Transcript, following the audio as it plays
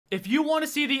If you want to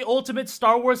see the ultimate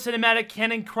Star Wars cinematic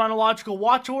canon chronological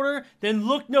watch order, then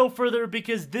look no further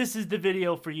because this is the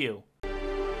video for you.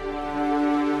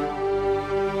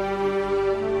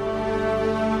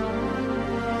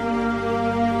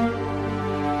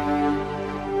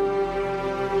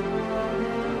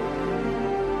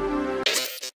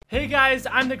 Hey guys,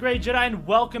 I'm the Great Jedi and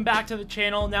welcome back to the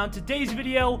channel. Now in today's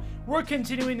video, we're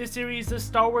continuing the series, the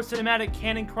Star Wars Cinematic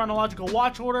Canon Chronological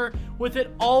Watch Order, with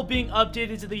it all being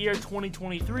updated to the year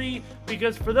 2023,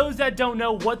 because for those that don't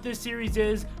know what this series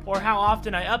is or how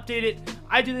often I update it,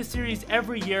 I do this series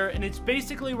every year, and it's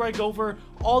basically where I go over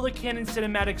all the canon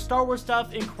cinematic Star Wars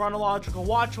stuff in chronological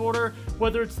watch order,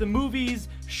 whether it's the movies,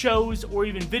 shows, or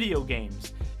even video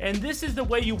games. And this is the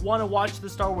way you want to watch the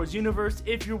Star Wars universe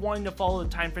if you're wanting to follow the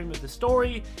time frame of the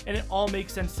story and it all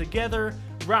makes sense together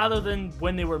rather than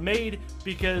when they were made,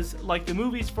 because like the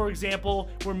movies, for example,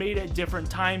 were made at different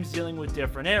times dealing with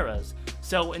different eras.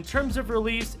 So in terms of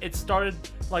release, it started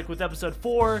like with episode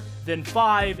 4, then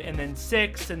 5, and then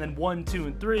 6, and then 1, 2,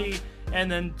 and 3,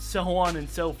 and then so on and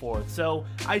so forth. So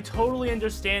I totally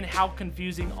understand how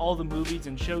confusing all the movies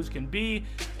and shows can be,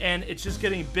 and it's just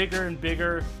getting bigger and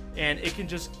bigger, and it can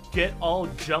just get all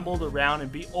jumbled around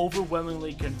and be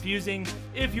overwhelmingly confusing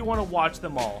if you want to watch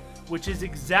them all, which is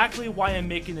exactly why I'm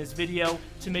making this video,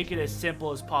 to make it as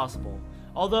simple as possible.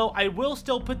 Although I will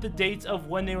still put the dates of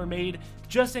when they were made,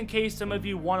 just in case some of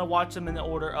you want to watch them in the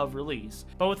order of release.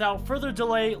 But without further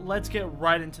delay, let's get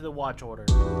right into the watch order.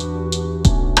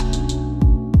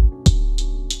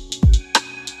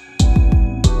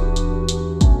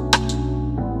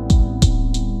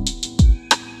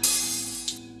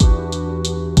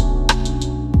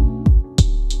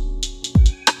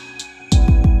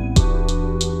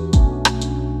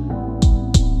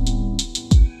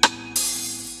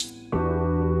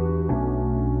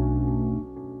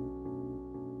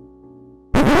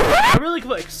 Really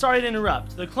quick, sorry to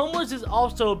interrupt. The Clone Wars is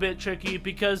also a bit tricky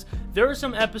because there are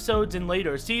some episodes in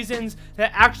later seasons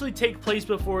that actually take place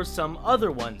before some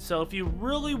other ones. So if you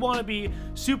really want to be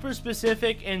super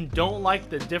specific and don't like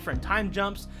the different time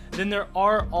jumps, then there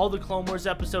are all the Clone Wars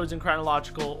episodes in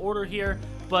chronological order here.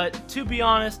 But to be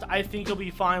honest, I think you'll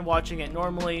be fine watching it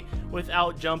normally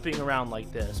without jumping around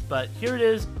like this. But here it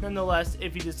is nonetheless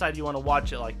if you decide you want to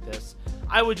watch it like this.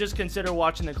 I would just consider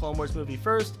watching the Clone Wars movie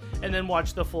first, and then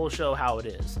watch the full show how it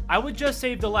is. I would just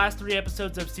save the last 3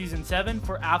 episodes of Season 7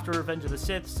 for after Revenge of the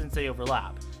Sith since they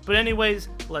overlap. But anyways,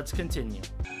 let's continue.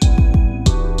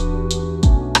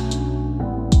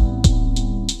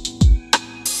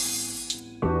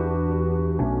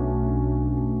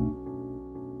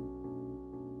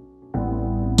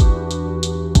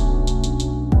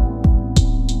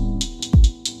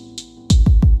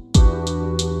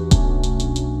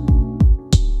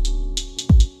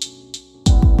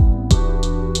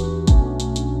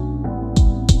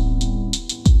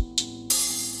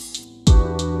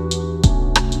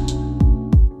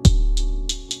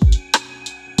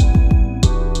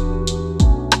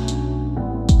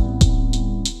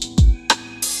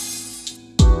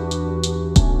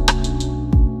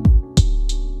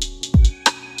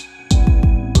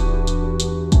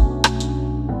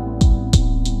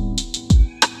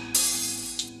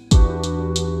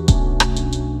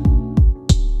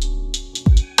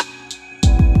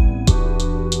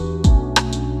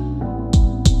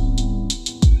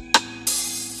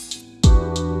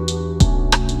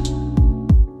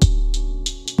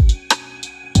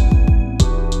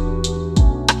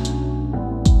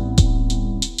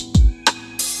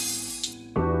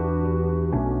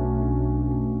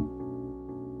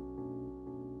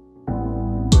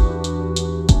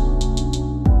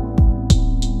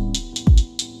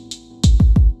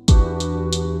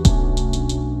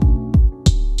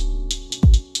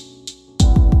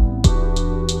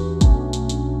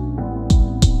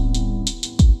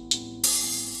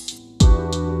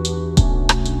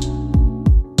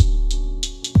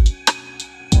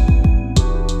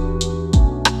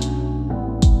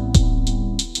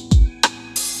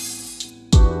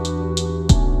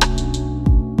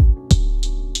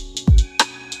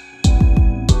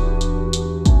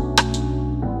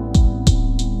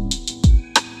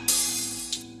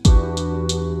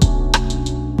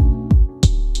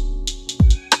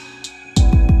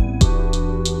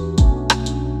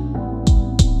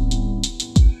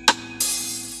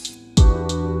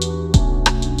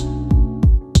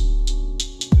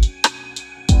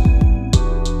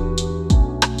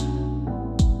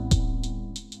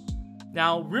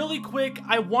 Now, really quick,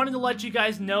 I wanted to let you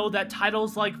guys know that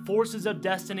titles like Forces of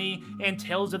Destiny and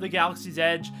Tales of the Galaxy's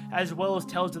Edge, as well as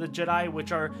Tales of the Jedi,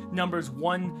 which are numbers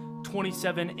 1,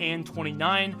 27, and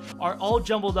 29 are all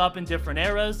jumbled up in different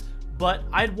eras, but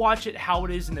I'd watch it how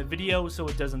it is in the video so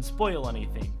it doesn't spoil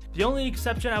anything. The only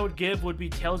exception I would give would be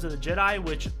Tales of the Jedi,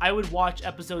 which I would watch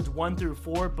episodes 1 through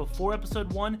 4 before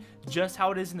episode 1, just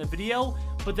how it is in the video,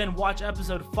 but then watch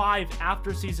episode 5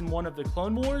 after season 1 of the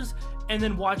Clone Wars, and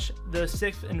then watch the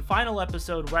 6th and final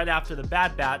episode right after the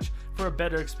Bad Batch for a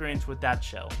better experience with that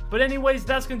show. But anyways,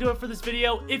 that's gonna do it for this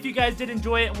video. If you guys did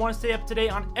enjoy it and want to stay up to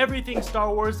date on everything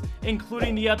Star Wars,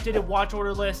 including the updated watch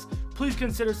order list, please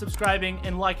consider subscribing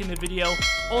and liking the video,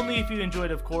 only if you enjoyed,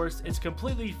 of course. It's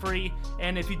completely free,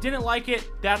 and if you didn't like it,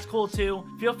 that's cool too.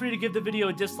 Feel free to give the video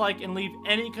a dislike and leave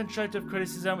any constructive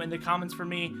criticism in the comments for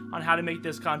me on how to make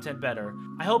this content better.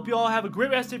 I hope you all have a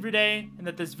great rest of your day, and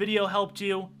that this video helped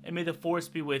you, and may the Force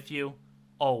be with you,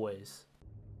 always.